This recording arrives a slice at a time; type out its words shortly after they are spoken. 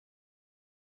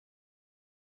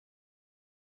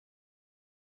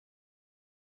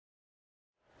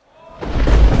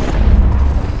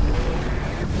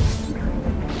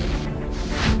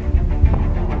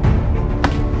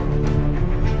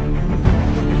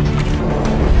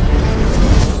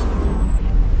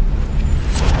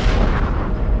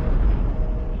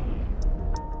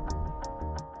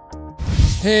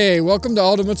Hey, welcome to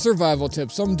Ultimate Survival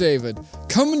Tips. I'm David,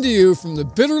 coming to you from the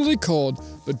bitterly cold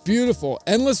but beautiful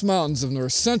endless mountains of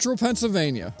north central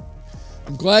Pennsylvania.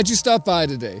 I'm glad you stopped by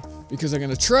today because I'm going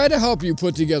to try to help you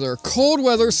put together a cold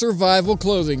weather survival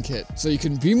clothing kit so you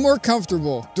can be more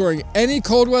comfortable during any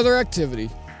cold weather activity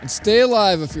and stay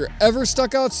alive if you're ever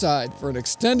stuck outside for an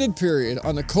extended period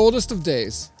on the coldest of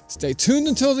days. Stay tuned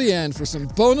until the end for some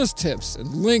bonus tips and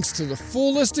links to the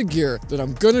full list of gear that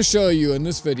I'm going to show you in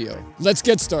this video. Let's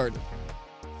get started.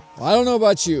 Well, I don't know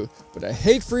about you, but I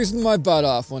hate freezing my butt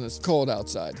off when it's cold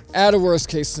outside. Add a worst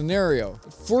case scenario.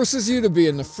 It forces you to be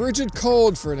in the frigid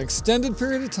cold for an extended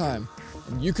period of time,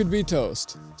 and you could be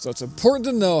toast. So it's important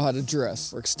to know how to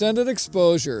dress for extended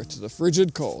exposure to the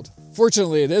frigid cold.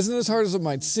 Fortunately, it isn't as hard as it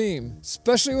might seem,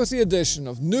 especially with the addition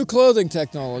of new clothing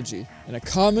technology and a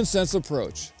common sense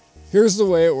approach. Here's the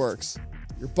way it works.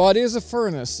 Your body is a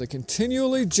furnace that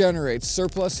continually generates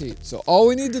surplus heat, so all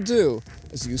we need to do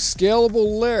is use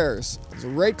scalable layers of the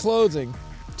right clothing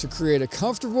to create a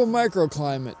comfortable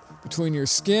microclimate between your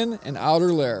skin and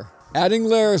outer layer, adding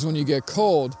layers when you get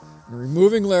cold and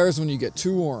removing layers when you get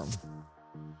too warm.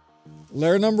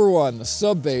 Layer number 1, the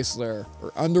sub-base layer,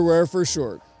 or underwear for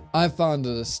short. I found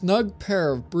a snug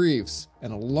pair of briefs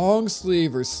and a long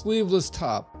sleeve or sleeveless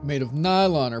top made of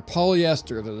nylon or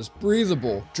polyester that is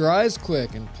breathable, dries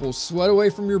quick, and pulls sweat away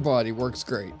from your body works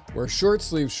great. Where short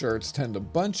sleeve shirts tend to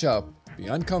bunch up, be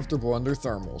uncomfortable under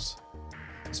thermals.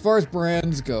 As far as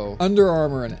brands go, Under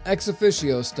Armour and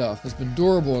Exofficio stuff has been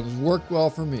durable and has worked well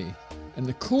for me. And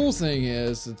the cool thing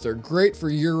is that they're great for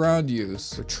year-round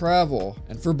use, for travel,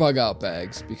 and for bug-out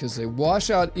bags because they wash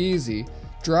out easy,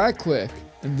 dry quick,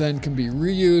 and then can be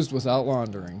reused without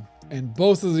laundering. And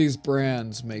both of these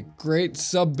brands make great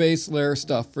sub-base layer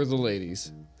stuff for the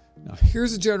ladies. Now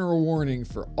here's a general warning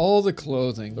for all the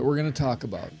clothing that we're going to talk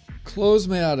about. Clothes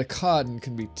made out of cotton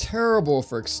can be terrible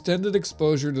for extended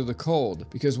exposure to the cold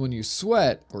because when you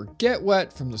sweat or get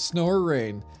wet from the snow or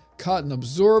rain, cotton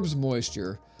absorbs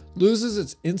moisture, loses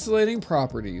its insulating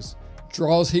properties,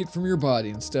 draws heat from your body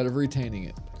instead of retaining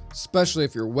it, especially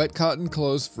if your wet cotton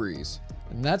clothes freeze.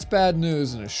 And that's bad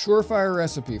news and a surefire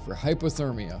recipe for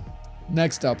hypothermia.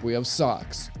 Next up, we have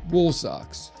socks, wool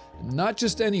socks. And not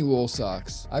just any wool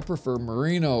socks, I prefer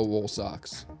Merino wool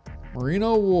socks.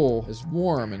 Merino wool is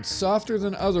warm and softer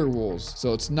than other wools,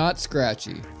 so it's not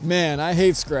scratchy. Man, I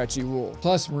hate scratchy wool.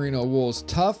 Plus, Merino wool is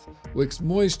tough, wicks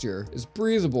moisture, is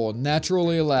breathable and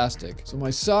naturally elastic, so my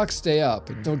socks stay up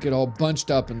and don't get all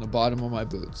bunched up in the bottom of my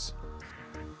boots.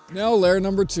 Now layer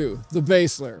number 2, the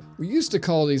base layer. We used to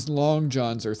call these long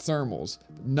johns or thermals,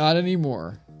 but not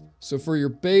anymore. So for your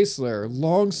base layer,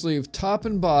 long sleeve top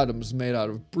and bottoms made out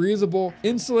of breathable,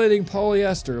 insulating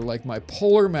polyester like my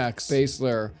Polar Max base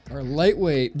layer are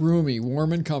lightweight, roomy,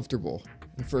 warm and comfortable.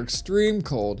 And for extreme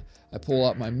cold, I pull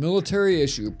out my military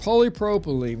issue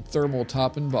polypropylene thermal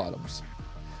top and bottoms.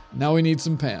 Now we need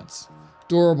some pants.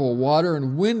 Durable water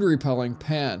and wind repelling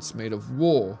pants made of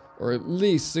wool or at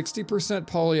least 60%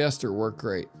 polyester work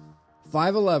great.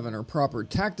 511 or proper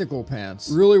tactical pants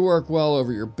really work well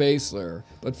over your base layer,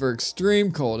 but for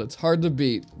extreme cold it's hard to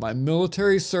beat my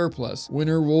military surplus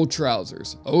winter wool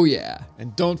trousers. Oh yeah,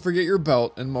 and don't forget your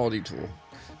belt and multi-tool.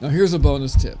 Now here's a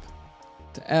bonus tip.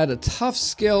 To add a tough,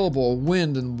 scalable,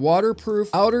 wind and waterproof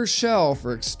outer shell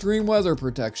for extreme weather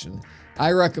protection,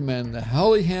 I recommend the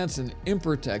Helly Hansen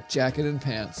Impertech jacket and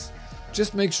pants.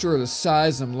 Just make sure to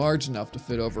size them large enough to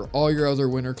fit over all your other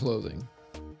winter clothing.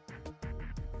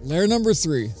 Layer number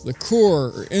 3, the core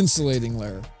or insulating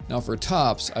layer. Now for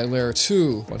tops, I layer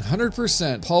 2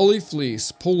 100% poly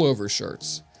fleece pullover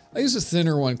shirts. I use a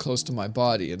thinner one close to my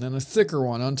body and then a thicker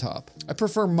one on top. I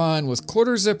prefer mine with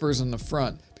quarter zippers in the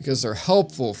front because they're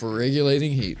helpful for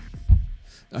regulating heat.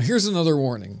 Now here's another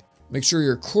warning. Make sure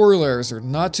your core layers are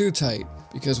not too tight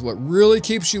because what really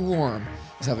keeps you warm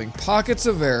is having pockets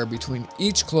of air between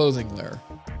each clothing layer.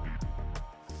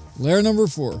 Layer number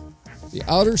 4, the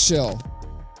outer shell.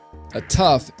 A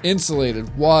tough,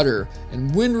 insulated, water,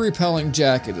 and wind-repelling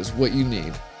jacket is what you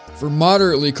need. For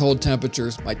moderately cold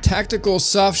temperatures, my tactical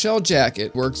soft shell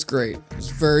jacket works great. It's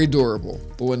very durable.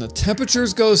 But when the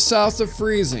temperatures go south of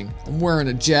freezing, I'm wearing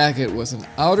a jacket with an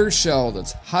outer shell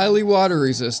that's highly water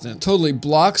resistant, totally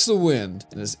blocks the wind,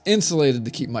 and is insulated to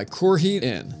keep my core heat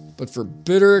in. But for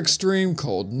bitter extreme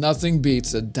cold, nothing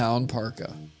beats a down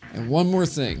parka. And one more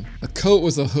thing, a coat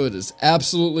with a hood is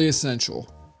absolutely essential.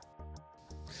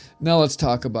 Now let's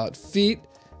talk about feet,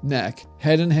 neck,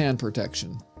 head and hand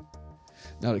protection.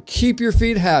 Now to keep your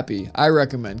feet happy, I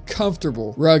recommend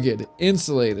comfortable, rugged,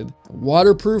 insulated,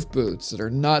 waterproof boots that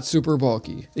are not super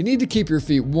bulky. They need to keep your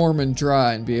feet warm and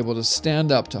dry and be able to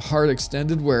stand up to hard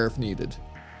extended wear if needed.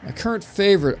 My current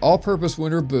favorite all-purpose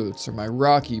winter boots are my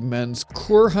Rocky men's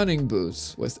Core hunting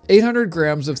boots with 800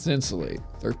 grams of Thinsulate.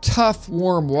 They're tough,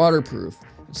 warm, waterproof,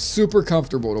 and super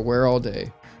comfortable to wear all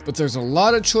day. But there's a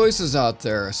lot of choices out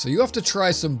there, so you have to try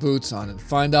some boots on and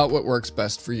find out what works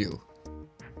best for you.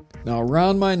 Now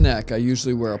around my neck, I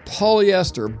usually wear a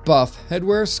polyester buff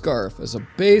headwear scarf as a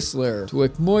base layer to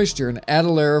wick moisture and add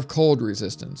a layer of cold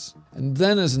resistance. And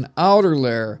then as an outer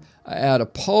layer, I add a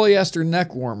polyester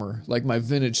neck warmer like my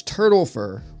vintage turtle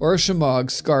fur or a shemagh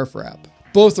scarf wrap.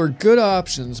 Both are good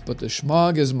options, but the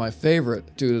shemagh is my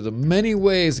favorite due to the many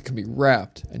ways it can be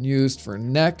wrapped and used for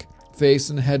neck, face,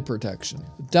 and head protection.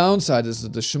 The downside is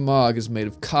that the shemagh is made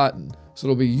of cotton, so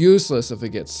it'll be useless if it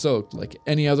gets soaked like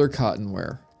any other cotton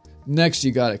wear. Next,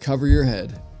 you gotta cover your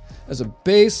head. As a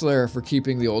base layer for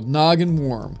keeping the old noggin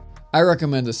warm, I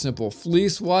recommend a simple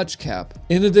fleece watch cap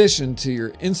in addition to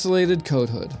your insulated coat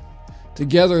hood.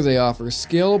 Together they offer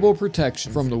scalable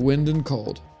protection from the wind and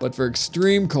cold, but for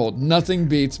extreme cold, nothing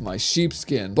beats my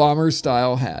sheepskin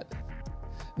bomber-style hat.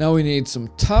 Now we need some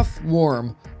tough,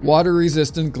 warm,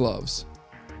 water-resistant gloves.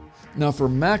 Now for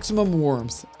maximum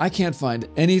warmth, I can't find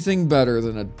anything better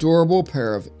than a durable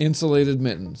pair of insulated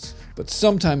mittens. But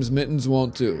sometimes mittens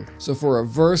won't do, so for a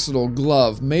versatile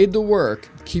glove made to work,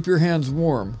 keep your hands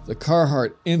warm, the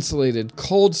Carhartt insulated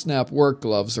cold snap work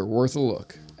gloves are worth a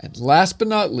look. And last but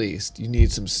not least, you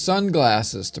need some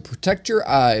sunglasses to protect your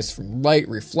eyes from light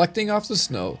reflecting off the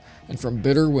snow and from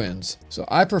bitter winds. So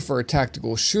I prefer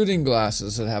tactical shooting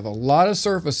glasses that have a lot of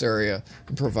surface area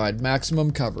and provide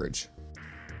maximum coverage.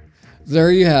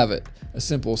 There you have it, a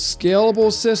simple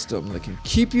scalable system that can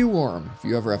keep you warm if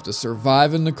you ever have to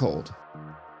survive in the cold.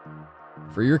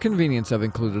 For your convenience, I've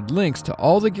included links to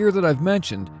all the gear that I've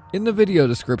mentioned in the video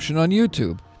description on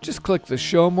YouTube. Just click the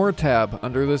Show More tab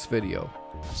under this video.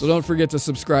 So don't forget to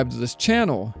subscribe to this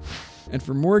channel. And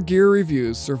for more gear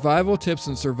reviews, survival tips,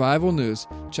 and survival news,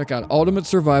 check out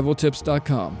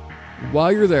ultimatesurvivaltips.com. And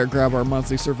while you're there, grab our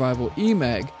monthly survival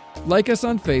e-mag, like us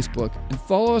on Facebook, and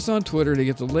follow us on Twitter to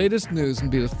get the latest news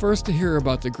and be the first to hear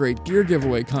about the great gear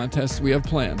giveaway contests we have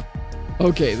planned.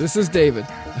 Okay, this is David.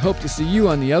 I hope to see you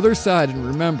on the other side, and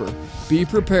remember, be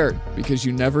prepared because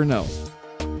you never know.